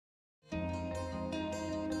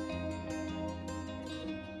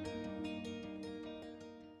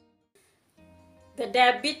The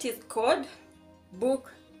Diabetes Code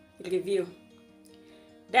Book Review.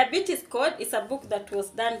 Diabetes Code is a book that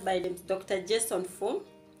was done by Dr. Jason Fung.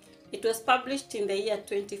 It was published in the year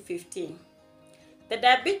 2015. The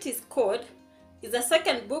Diabetes Code is the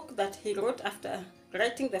second book that he wrote after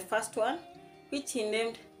writing the first one, which he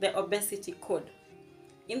named the Obesity Code.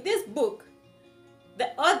 In this book, the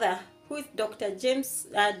author, who is Dr.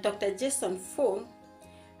 Jason Fung,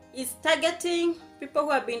 is targeting people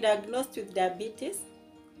who have been diagnosed with diabetes,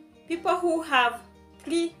 people who have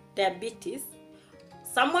pre-diabetes,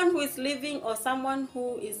 someone who is living or someone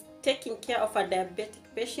who is taking care of a diabetic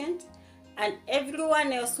patient, and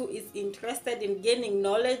everyone else who is interested in gaining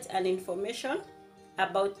knowledge and information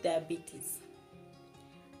about diabetes.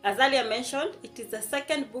 As earlier mentioned, it is the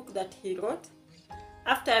second book that he wrote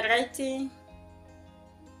after writing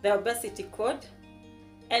the Obesity Code,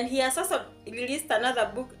 and he has also released another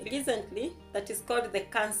book recently that is called the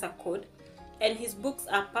Cancer Code, and his books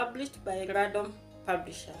are published by random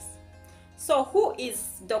publishers. So who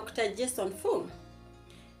is Dr. Jason Fung?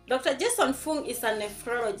 Dr. Jason Fung is a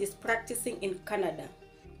nephrologist practicing in Canada.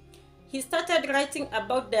 He started writing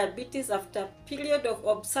about diabetes after a period of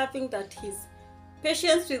observing that his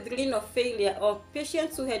patients with renal failure or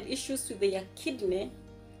patients who had issues with their kidney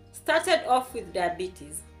started off with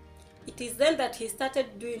diabetes. It is then that he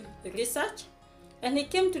started doing research, and he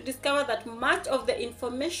came to discover that much of the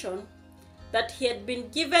information that he had been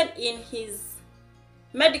given in his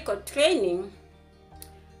medical training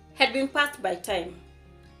had been passed by time.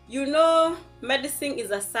 You know, medicine is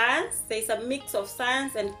a science. There is a mix of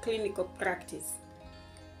science and clinical practice.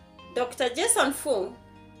 Dr. Jason Fung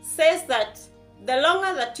says that the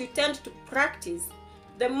longer that you tend to practice,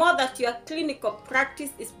 the more that your clinical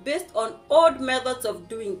practice is based on old methods of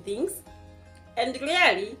doing things, and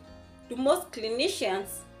rarely do most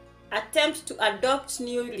clinicians attempt to adopt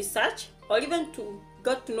new research or even to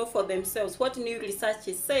get to know for themselves what new research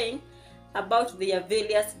is saying about their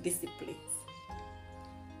various disciplines.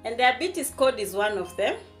 And the Diabetes Code is one of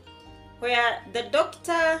them, where the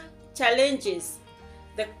doctor challenges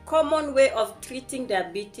the common way of treating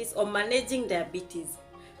diabetes or managing diabetes.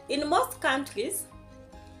 In most countries,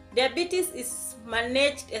 diabetes is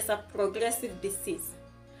managed as a progressive disease.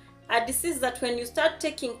 A disease that when you start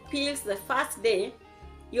taking pills the first day,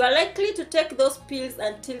 you are likely to take those pills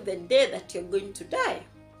until the day that you're going to die.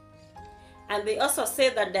 And they also say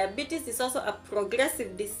that diabetes is also a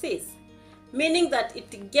progressive disease, meaning that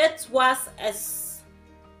it gets worse as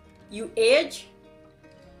you age.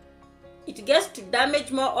 It gets to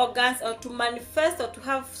damage more organs or to manifest or to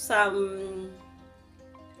have some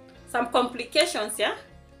complications, yeah?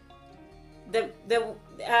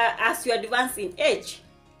 As you advance in age.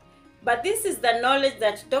 But this is the knowledge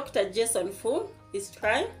that Dr. Jason Fung is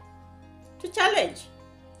trying to challenge.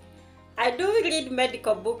 I do read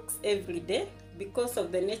medical books every day because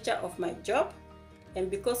of the nature of my job and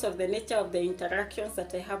because of the nature of the interactions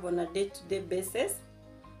that I have on a day-to-day basis.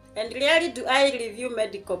 And rarely do I review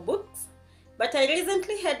medical books, but I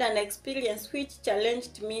recently had an experience which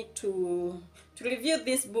challenged me to review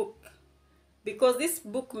this book, because this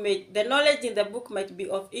book the knowledge in the book might be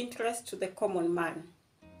of interest to the common man.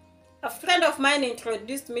 A friend of mine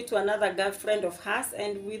introduced me to another girlfriend of hers,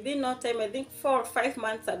 and within no time, I think 4 or 5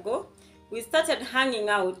 months ago, we started hanging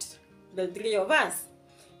out, the three of us.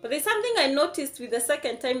 But there's something I noticed with the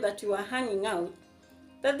second time that we were hanging out,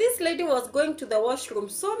 that this lady was going to the washroom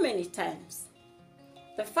so many times.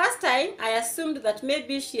 The first time, I assumed that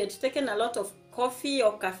maybe she had taken a lot of coffee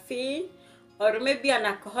or caffeine, or maybe an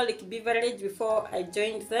alcoholic beverage before I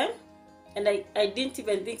joined them, and I didn't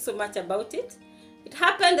even think so much about it. It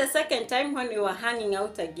happened the second time when we were hanging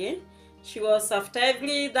out again. She was, after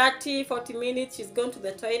every 30-40 minutes, she's gone to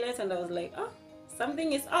the toilet, and I was like, oh,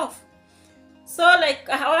 something is off. So like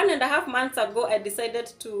 1.5 months ago, I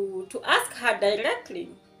decided to ask her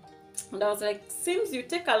directly. And I was like, seems you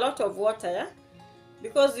take a lot of water, yeah?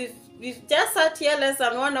 Because we've just sat here less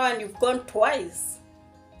than 1 hour and you've gone twice.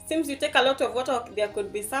 Seems you take a lot of water, there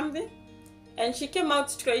could be something. And she came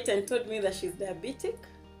out straight and told me that she's diabetic,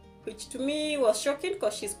 which to me was shocking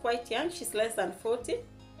because she's quite young. She's less than 40.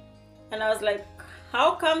 And I was like,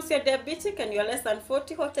 how comes you're diabetic and you're less than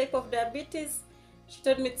 40? What type of diabetes? She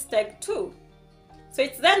told me it's type 2. So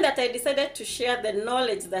it's then that I decided to share the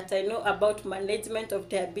knowledge that I know about management of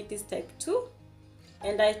diabetes type 2.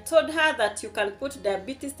 And I told her that you can put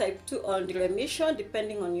diabetes type 2 on remission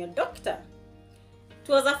depending on your doctor. It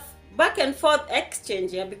was a back and forth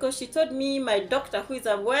exchange here, because she told me my doctor, who is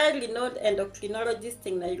a well-renowned endocrinologist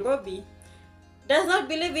in Nairobi, does not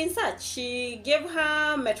believe in such. She gave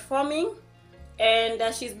her metformin and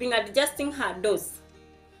she's been adjusting her dose.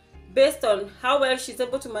 based on how well she's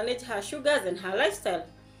able to manage her sugars and her lifestyle.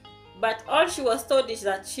 But all she was told is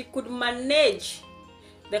that she could manage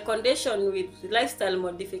the condition with lifestyle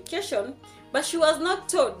modification, but she was not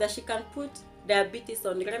told that she can put diabetes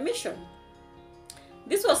on remission.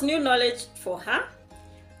 This was new knowledge for her.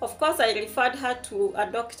 Of course, I referred her to a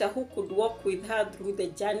doctor who could walk with her through the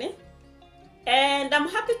journey. And I'm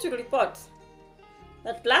happy to report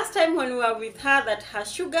that last time when we were with her, that her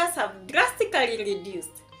sugars have drastically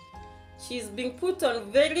reduced. She's being put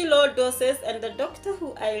on very low doses, and the doctor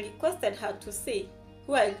who I requested her to see,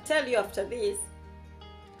 who I'll tell you after this,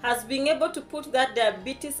 has been able to put that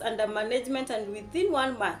diabetes under management, and within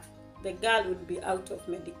 1 month, the girl would be out of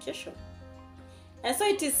medication. And so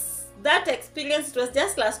it is that experience. It was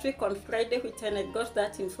just last week on Friday when I got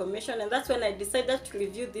that information, and that's when I decided to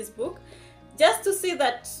review this book, just to see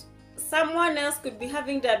that someone else could be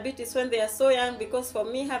having diabetes when they are so young, because for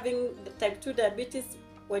me, having the type 2 diabetes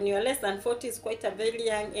when you're less than 40 is quite a very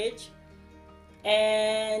young age.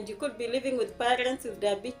 And you could be living with parents with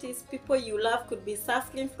diabetes, people you love could be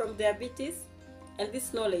suffering from diabetes, and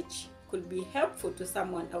this knowledge could be helpful to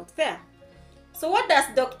someone out there. So what does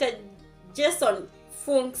Dr. Jason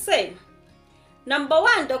Fung say? Number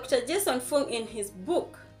one, Dr. Jason Fung in his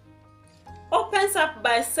book opens up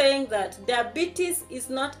by saying that diabetes is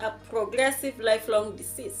not a progressive lifelong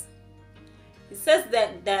disease. He says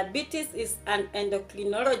that diabetes is an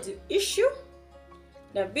endocrinology issue,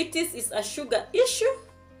 diabetes is a sugar issue,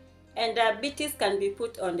 and diabetes can be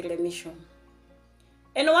put on remission.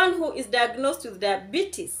 Anyone who is diagnosed with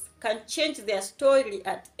diabetes can change their story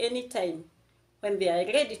at any time when they are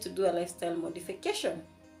ready to do a lifestyle modification.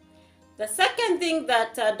 The second thing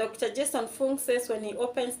that Dr. Jason Fung says when he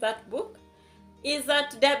opens that book is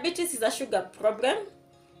that diabetes is a sugar problem,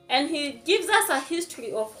 and he gives us a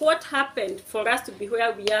history of what happened for us to be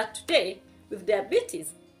where we are today with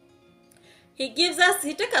diabetes. He takes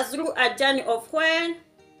us through a journey of when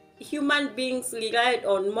human beings relied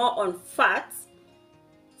more on fats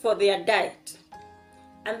for their diet.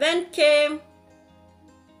 And then came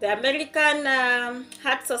the American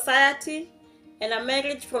Heart Society and a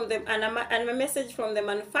message from the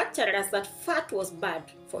manufacturers that fat was bad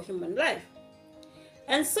for human life.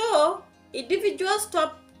 And so individuals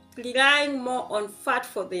stopped relying more on fat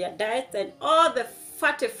for their diet, and all the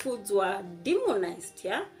fatty foods were demonized.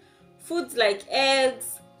 Yeah, foods like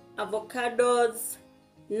eggs, avocados,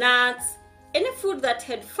 nuts, any food that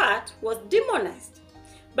had fat was demonized.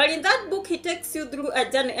 But in that book, he takes you through a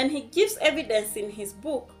journey, and he gives evidence in his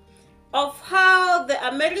book of how the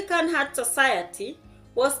American Heart Society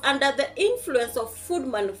was under the influence of food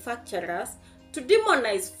manufacturers to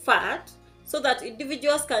demonize fat so that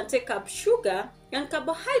individuals can take up sugar and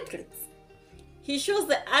carbohydrates. He shows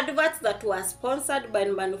the adverts that were sponsored by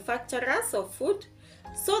manufacturers of food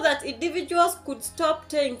so that individuals could stop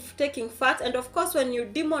taking fat. And of course, when you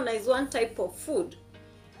demonize one type of food,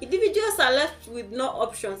 individuals are left with no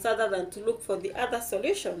options other than to look for the other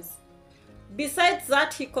solutions. Besides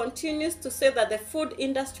that, he continues to say that the food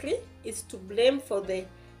industry is to blame for the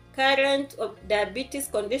current diabetes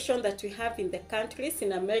condition that we have in the countries,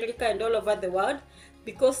 in America and all over the world,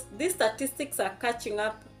 because these statistics are catching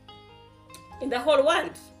up in the whole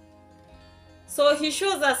world. So he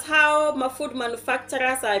shows us how food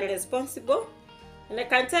manufacturers are responsible. And I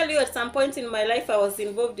can tell you, at some point in my life, I was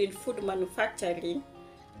involved in food manufacturing.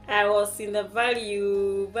 I was in the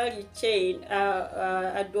value chain.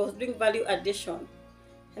 I was doing value addition.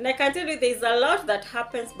 And I can tell you there is a lot that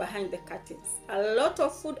happens behind the curtains. A lot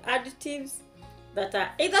of food additives that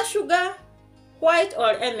are either sugar, white,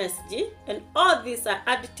 or MSG. And all these are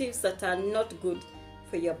additives that are not good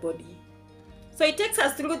for your body. So he takes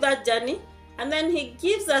us through that journey. And then he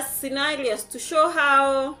gives us scenarios to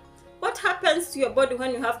show what happens to your body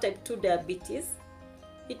when you have type 2 diabetes.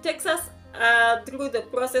 He takes us through the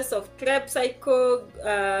process of Krebs cycle,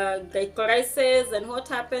 glycolysis, and what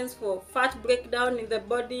happens for fat breakdown in the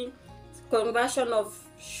body, conversion of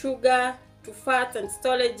sugar to fat and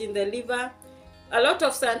storage in the liver. A lot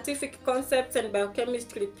of scientific concepts and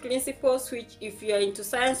biochemistry principles, which if you are into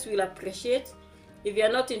science, you will appreciate. If you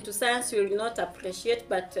are not into science, you will not appreciate,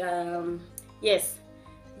 but yes.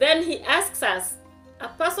 Then he asks us, a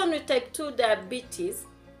person with type 2 diabetes,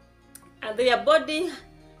 and their body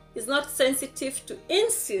is not sensitive to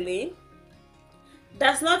insulin,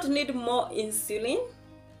 does not need more insulin.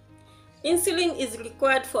 Insulin is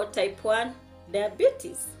required for type 1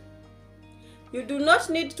 diabetes. You do not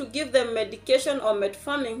need to give them medication or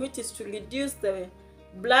metformin, which is to reduce the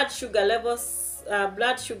blood sugar levels.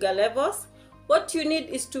 What you need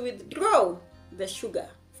is to withdraw the sugar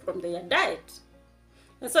from their diet.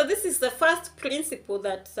 And so this is the first principle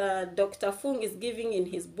that Dr. Fung is giving in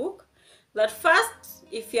his book, that first,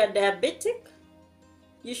 if you are diabetic,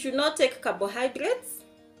 you should not take carbohydrates,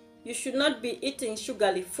 you should not be eating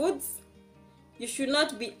sugary foods, you should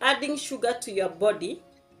not be adding sugar to your body,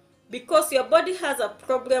 because your body has a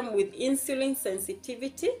problem with insulin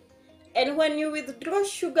sensitivity, and when you withdraw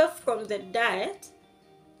sugar from the diet,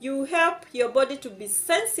 you help your body to be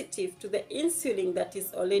sensitive to the insulin that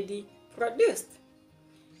is already produced.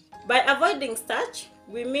 By avoiding starch,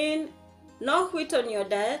 we mean no wheat on your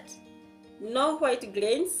diet, no white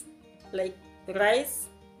grains like rice,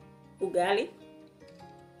 ugali,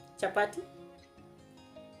 chapati.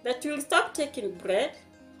 That you will stop taking bread,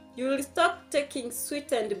 you will stop taking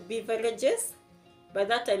sweetened beverages. By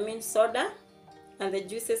that I mean soda and the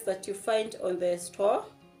juices that you find on the store.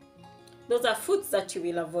 Those are foods that you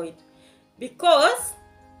will avoid, because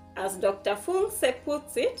as Dr. Fung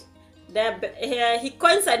puts it, he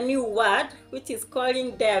coins a new word which is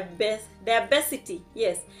calling diabetes.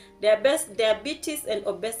 Yes, diabetes and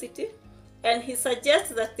obesity, and he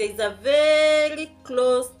suggests that there is a very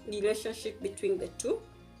close relationship between the two,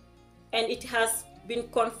 and it has been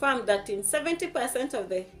confirmed that in 70% of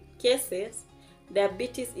the cases,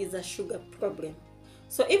 diabetes is a sugar problem.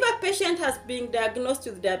 So if a patient has been diagnosed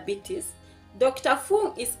with diabetes, Dr.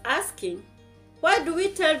 Fung is asking, why do we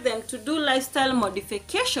tell them to do lifestyle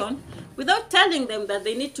modification without telling them that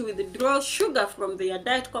they need to withdraw sugar from their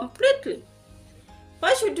diet completely?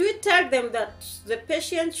 Why should we tell them that the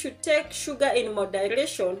patient should take sugar in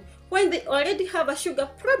moderation when they already have a sugar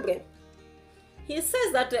problem? He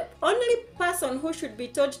says that the only person who should be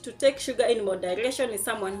told to take sugar in moderation is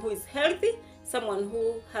someone who is healthy, someone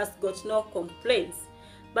who has got no complaints.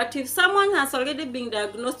 But if someone has already been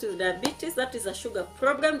diagnosed with diabetes, that is a sugar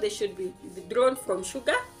problem, they should be withdrawn from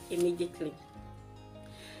sugar immediately.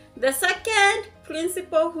 The second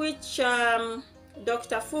principle which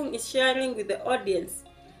Dr. Fung is sharing with the audience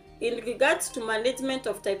in regards to management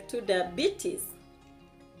of type 2 diabetes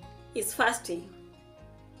is fasting.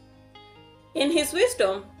 In his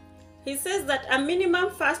wisdom, he says that a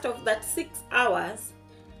minimum fast of that 6 hours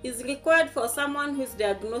is required for someone who is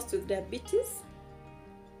diagnosed with diabetes,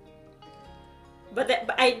 but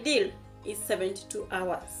the ideal is 72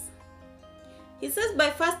 hours. He says by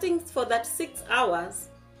fasting for that 6 hours,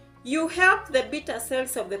 you help the beta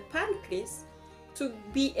cells of the pancreas to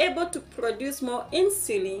be able to produce more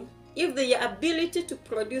insulin if the ability to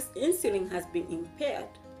produce insulin has been impaired.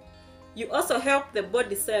 You also help the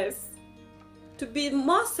body cells to be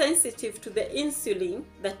more sensitive to the insulin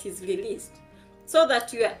that is released, so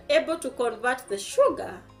that you are able to convert the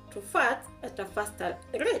sugar to fat at a faster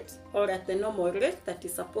rate, or at the normal rate that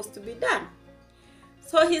is supposed to be done.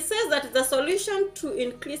 So he says that the solution to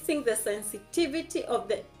increasing the sensitivity of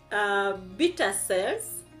the beta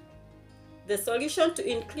cells, the solution to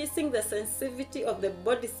increasing the sensitivity of the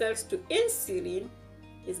body cells to insulin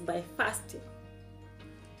is by fasting.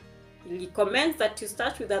 He recommends that you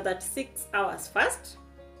start with that 6 hours fast,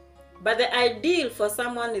 but the ideal for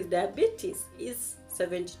someone with diabetes is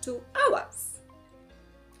 72 hours.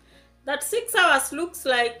 That 6 hours looks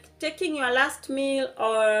like taking your last meal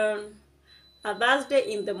on a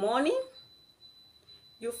Thursday in the morning.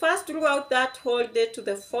 You fast throughout that whole day to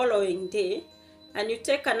the following day, and you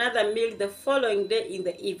take another meal the following day in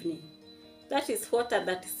the evening. That is what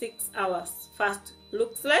that 6 hours fast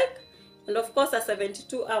looks like. And of course, a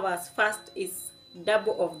 72 hours fast is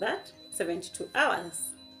double of that, 72 hours.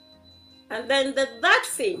 And then the third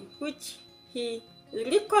thing which he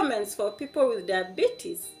recommends for people with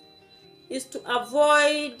diabetes is to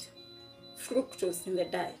avoid fructose in the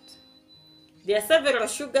diet. There are several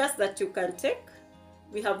sugars that you can take.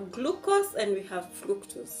 We have glucose and we have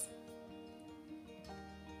fructose.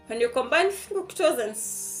 When you combine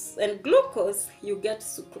fructose and glucose, you get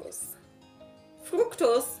sucrose.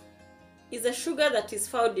 Fructose is a sugar that is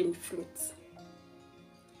found in fruits.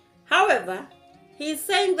 However, he is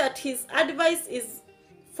saying that his advice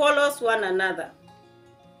follows one another.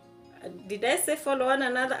 Did I say follow one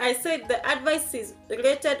another? I said the advice is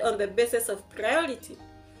rated on the basis of priority.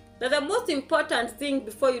 That the most important thing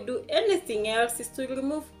before you do anything else is to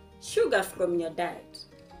remove sugar from your diet.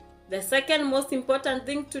 The second most important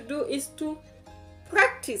thing to do is to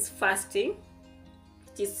practice fasting,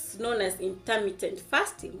 which is known as intermittent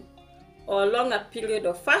fasting, or a longer period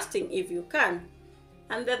of fasting if you can.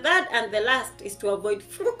 And the third and the last is to avoid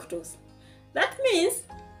fructose. That means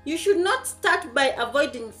you should not start by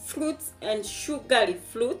avoiding fruits and sugary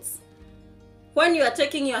foods when you are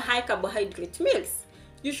taking your high carbohydrate meals.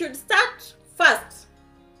 You should start first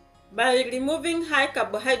by removing high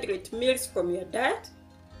carbohydrate meals from your diet,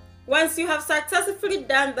 Once you have successfully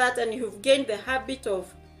done that and you've gained the habit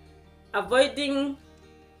of avoiding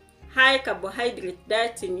high carbohydrate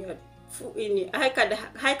diet in your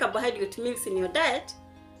high carbohydrate meals in your diet,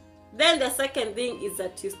 then the second thing is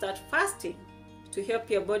that you start fasting to help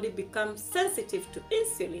your body become sensitive to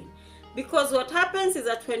insulin. Because what happens is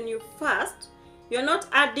that when you fast, you're not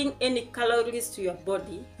adding any calories to your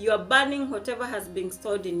body. You are burning whatever has been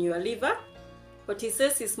stored in your liver. What he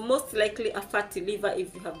says is most likely a fatty liver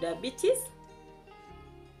if you have diabetes.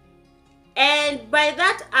 And by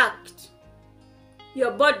that act,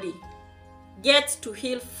 your body gets to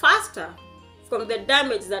heal faster from the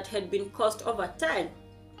damage that had been caused over time.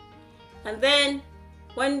 And then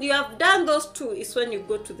when you have done those two is when you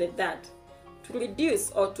go to the third, to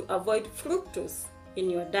reduce or to avoid fructose in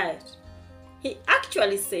your diet. He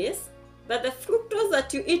actually says that the fructose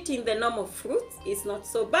that you eat in the normal fruits is not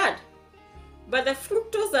so bad, but the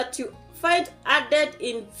fructose that you find added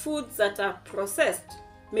in foods that are processed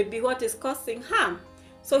may be what is causing harm.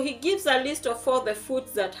 So he gives a list of all the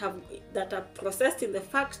foods that are processed in the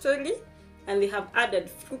factory, and they have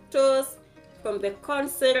added fructose, from the corn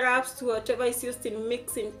syrups to whatever is used in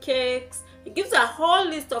mixing cakes. He gives a whole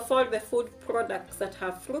list of all the food products that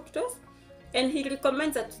have fructose, and he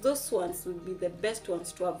recommends that those ones will be the best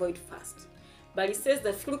ones to avoid fast. But he says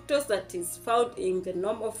the fructose that is found in the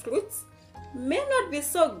normal fruits may not be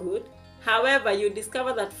so good. However, you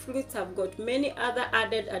discover that fruits have got many other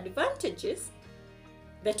added advantages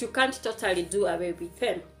that you can't totally do away with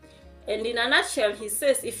them. And in a nutshell, he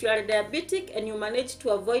says if you are diabetic and you manage to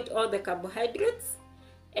avoid all the carbohydrates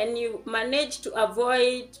and you manage to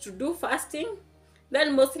avoid to do fasting,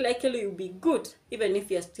 then most likely you'll be good even if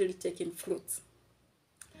you're still taking fruits.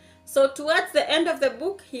 So towards the end of the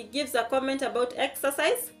book, he gives a comment about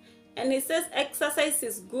exercise, and he says exercise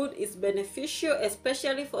is good, is beneficial,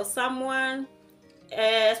 especially for someone,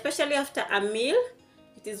 especially after a meal.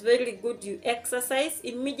 It is very good you exercise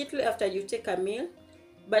immediately after you take a meal.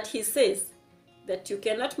 But he says that you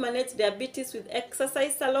cannot manage diabetes with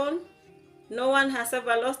exercise alone. No one has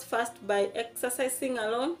ever lost fast by exercising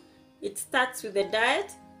alone. It starts with the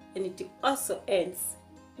diet, and it also ends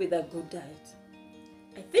with a good diet.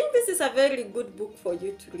 I think this is a very good book for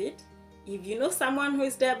you to read. If you know someone who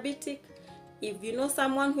is diabetic, if you know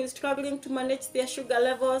someone who is struggling to manage their sugar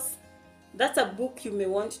levels, that's a book you may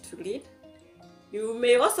want to read. You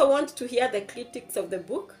may also want to hear the critics of the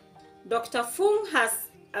book. Dr. Fung has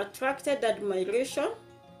attracted admiration,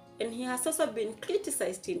 and he has also been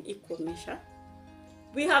criticized in equal measure.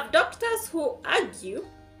 We have doctors who argue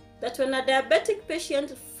that when a diabetic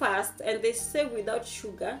patient fasts and they stay without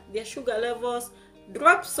sugar, their sugar levels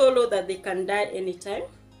drop so low that they can die anytime.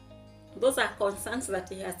 Those are concerns that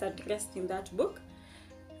he has addressed in that book.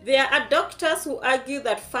 There are doctors who argue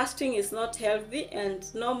that fasting is not healthy and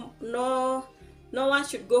no one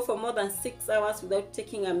should go for more than 6 hours without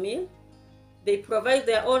taking a meal. They provide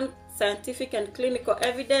their own scientific and clinical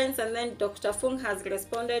evidence, and then Dr. Fung has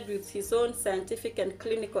responded with his own scientific and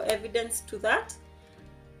clinical evidence to that.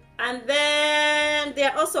 And then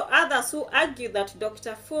there are also others who argue that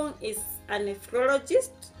Dr. Fung is a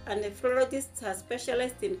nephrologist. A nephrologist has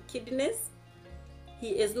specialized in kidneys. He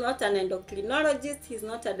is not an endocrinologist, he's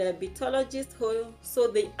not a diabetologist, so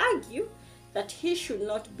they argue that he should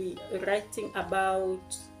not be writing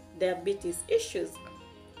about diabetes issues.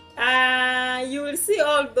 You will see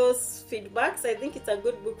all those feedbacks. I think it's a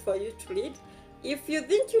good book for you to read. If you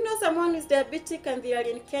think you know someone who is diabetic and they are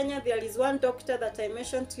in Kenya, there is one doctor that I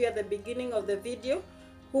mentioned to you at the beginning of the video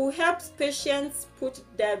who helps patients put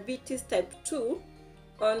diabetes type 2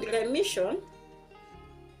 on remission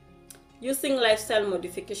using lifestyle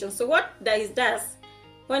modification. So what he does,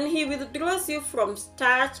 when he withdraws you from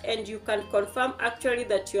starch and you can confirm actually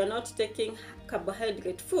that you are not taking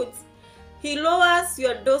carbohydrate foods, he lowers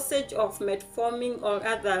your dosage of metformin or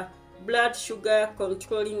other blood sugar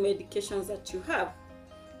controlling medications that you have.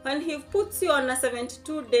 When he puts you on a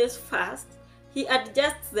 72 days fast, he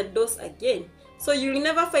adjusts the dose again. So you will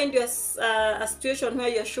never find a situation where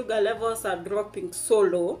your sugar levels are dropping so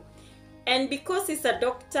low. And because he's a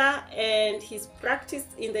doctor and he's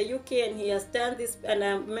practiced in the UK and he has done this, and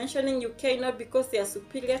I'm mentioning UK not because they are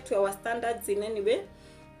superior to our standards in any way,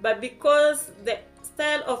 but because the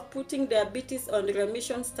style of putting diabetes on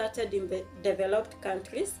remission started in the developed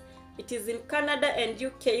countries. It is in Canada and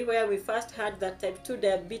UK where we first heard that type 2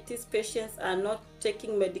 diabetes patients are not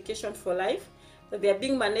taking medication for life, that they are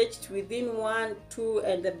being managed within 1, 2,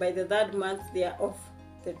 and by the 3rd month they are off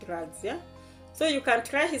the drugs. Yeah, so you can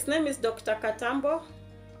try. His name is Dr. Katambo.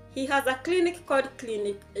 He has a clinic called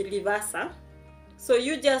Clinic Reversa. So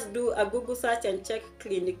you just do a Google search and check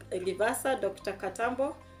Clinic Reversa, Dr.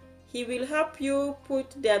 Katambo, He will help you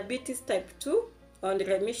put diabetes type 2 on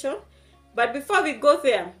remission. But before we go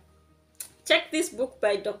there, check this book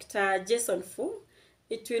by Dr. Jason Fung.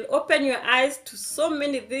 It will open your eyes to so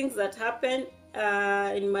many things that happen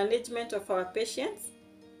in management of our patients.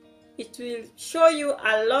 It will show you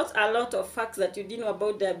a lot of facts that you didn't know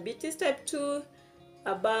about diabetes type 2,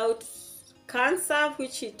 about cancer,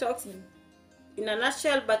 which he talks in a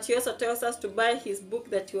nutshell, but he also tells us to buy his book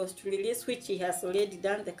that he was to release, which he has already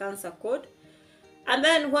done, The Cancer Code. And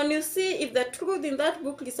then when you see if the truth in that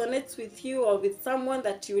book resonates with you or with someone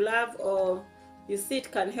that you love, or you see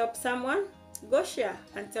it can help someone, go share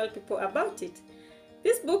and tell people about it.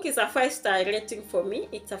 This book is a 5-star rating for me.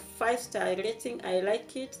 It's a 5-star rating. I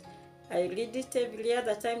like it. I read it every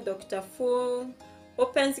other time. Dr. Fung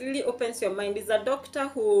really opens your mind. He's a doctor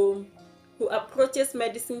who approaches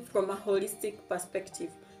medicine from a holistic perspective,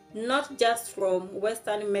 not just from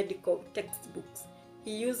Western medical textbooks.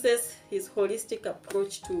 He uses his holistic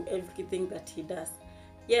approach to everything that he does.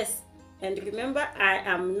 Yes, and remember, I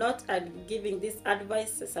am not giving this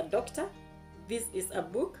advice as a doctor. This is a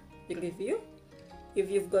book review. If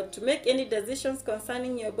you've got to make any decisions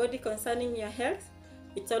concerning your body, concerning your health,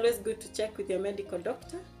 it's always good to check with your medical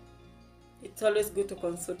doctor. It's always good to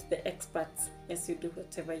consult the experts as you do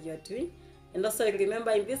whatever you're doing. And also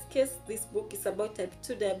remember, in this case, this book is about type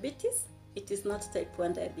 2 diabetes. It is not type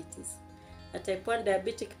 1 diabetes. A type 1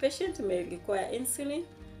 diabetic patient may require insulin.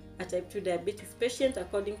 A type 2 diabetes patient,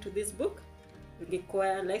 according to this book, will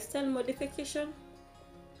require lifestyle modification,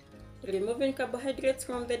 removing carbohydrates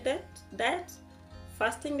from the diet,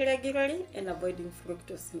 fasting regularly, and avoiding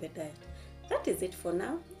fructose in the diet. That is it for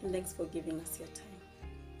now, and thanks for giving us your time.